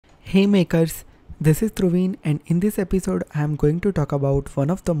Hey makers, this is Dhruvin, and in this episode I am going to talk about one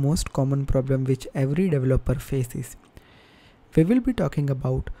of the most common problems which every developer faces. We will be talking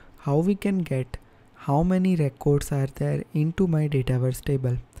about how we can get how many records are there into my Dataverse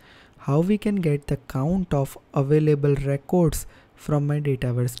table, how we can get the count of available records from my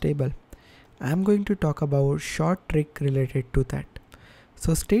Dataverse table. I am going to talk about short trick related to that.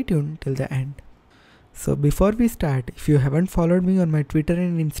 So stay tuned till the end. So before we start, if you haven't followed me on my Twitter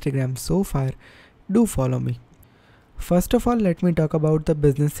and Instagram so far, do follow me. First of all, let me talk about the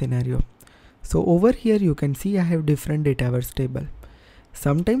business scenario. So over here you can see I have different Dataverse table.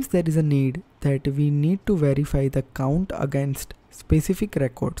 Sometimes there is a need that we need to verify the count against specific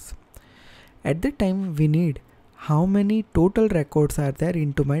records. At that time we need how many total records are there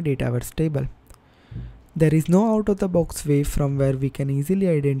into my Dataverse table. There is no out of the box way from where we can easily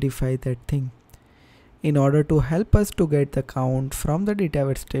identify that thing. In order to help us to get the count from the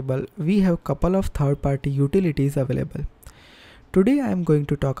Dataverse table, we have couple of third-party utilities available. Today I am going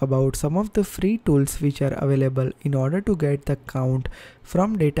to talk about some of the free tools which are available in order to get the count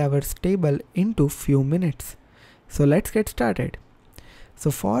from Dataverse table into few minutes. So let's get started.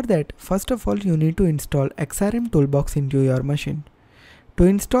 So for that, first of all you need to install XRM Toolbox into your machine. To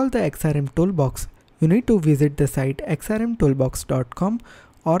install the XRM Toolbox, you need to visit the site xrmtoolbox.com,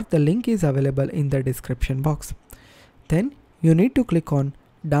 or the link is available in the description box. Then you need to click on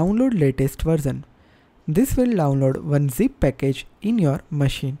download latest version. This will download one zip package in your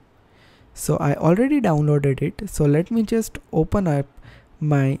machine. So I already downloaded it, so let me just open up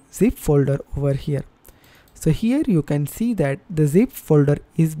my zip folder over here. So here you can see that the zip folder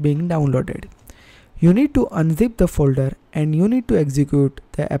is being downloaded. You need to unzip the folder and you need to execute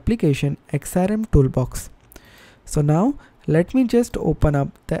the application XRM Toolbox. So now let me just open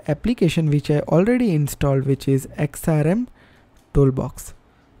up the application which I already installed, which is XRM Toolbox.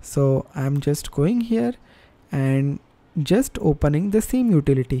 So I'm just going here and just opening the same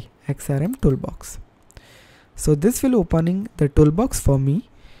utility, XRM Toolbox. So this will opening the toolbox for me,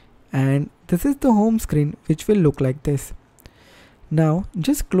 and this is the home screen which will look like this. Now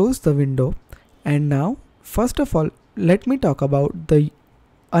just close the window, and now first of all let me talk about the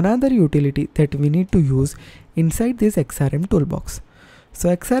another utility that we need to use inside this XRM Toolbox.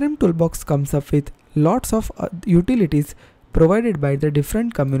 So XRM Toolbox comes up with lots of utilities provided by the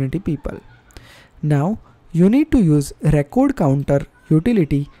different community people. Now you need to use record counter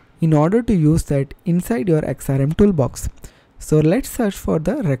utility in order to use that inside your XRM Toolbox. So let's search for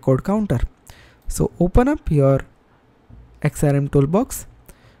the record counter. So open up your XRM Toolbox.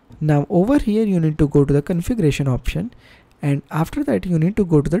 Now over here you need to go to the configuration option, and after that you need to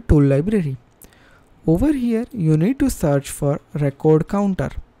go to the tool library. Over here you need to search for record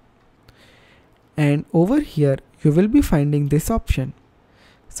counter, and over here you will be finding this option.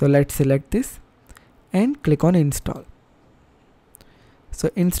 So let's select this and click on install.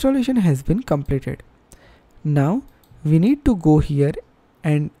 So installation has been completed. Now we need to go here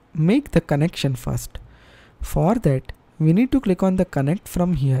and make the connection first. For that we need to click on the connect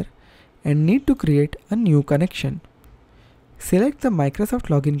from here and need to create a new connection. Select the Microsoft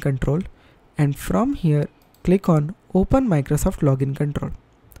Login Control, and from here click on Open Microsoft Login Control.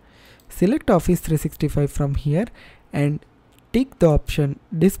 Select Office 365 from here and tick the option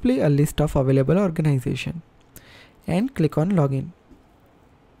Display a list of available organization and click on Login.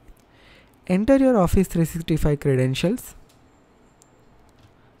 Enter your Office 365 credentials.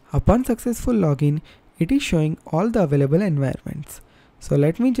 Upon successful login, it is showing all the available environments. So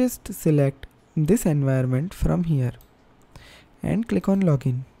let me just select this environment from here and click on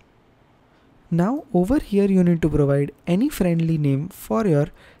login. Now over here you need to provide any friendly name for your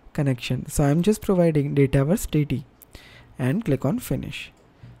connection. So I'm just providing Dataverse DT and click on finish.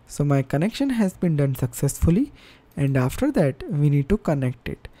 So my connection has been done successfully, and after that we need to connect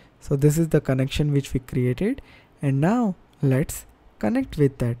it. So this is the connection which we created, and now let's connect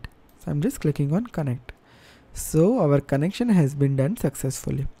with that. So I'm just clicking on connect. So our connection has been done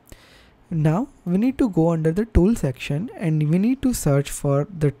successfully. Now we need to go under the tool section and we need to search for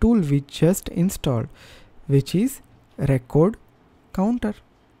the tool we just installed, which is record counter.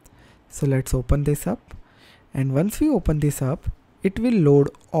 So let's open this up, and once we open this up, it will load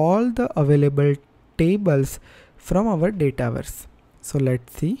all the available tables from our Dataverse. So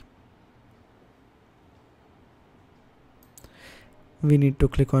let's see. We need to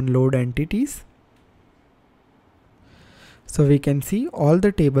click on load entities. So we can see all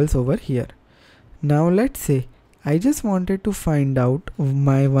the tables over here. Now let's say I just wanted to find out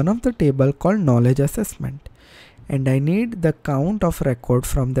my one of the table called knowledge assessment, and I need the count of record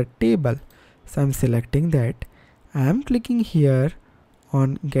from the table. So I'm selecting that. I am clicking here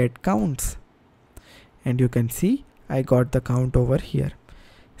on get counts. And you can see I got the count over here.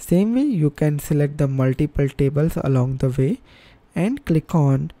 Same way you can select the multiple tables along the way and click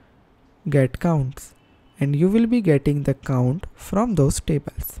on get counts, and you will be getting the count from those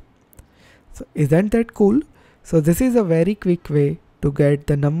tables. So isn't that cool? So this is a very quick way to get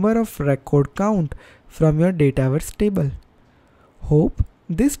the number of record count from your Dataverse table. Hope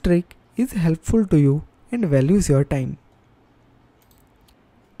this trick is helpful to you and values your time.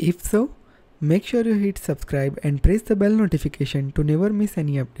 If so, make sure you hit subscribe and press the bell notification to never miss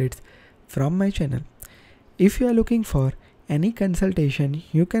any updates from my channel. If you are looking for any consultation,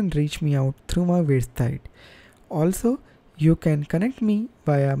 you can reach me out through my website. Also, you can connect me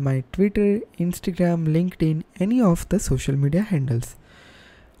via my Twitter, Instagram, LinkedIn, any of the social media handles.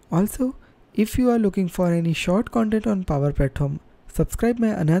 Also, if you are looking for any short content on Power Platform, subscribe my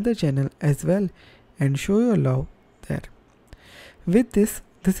another channel as well and show your love there. With this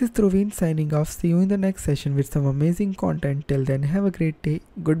is Dhruvin signing off. See you in the next session with some amazing content. Till then, have a great day.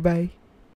 Goodbye.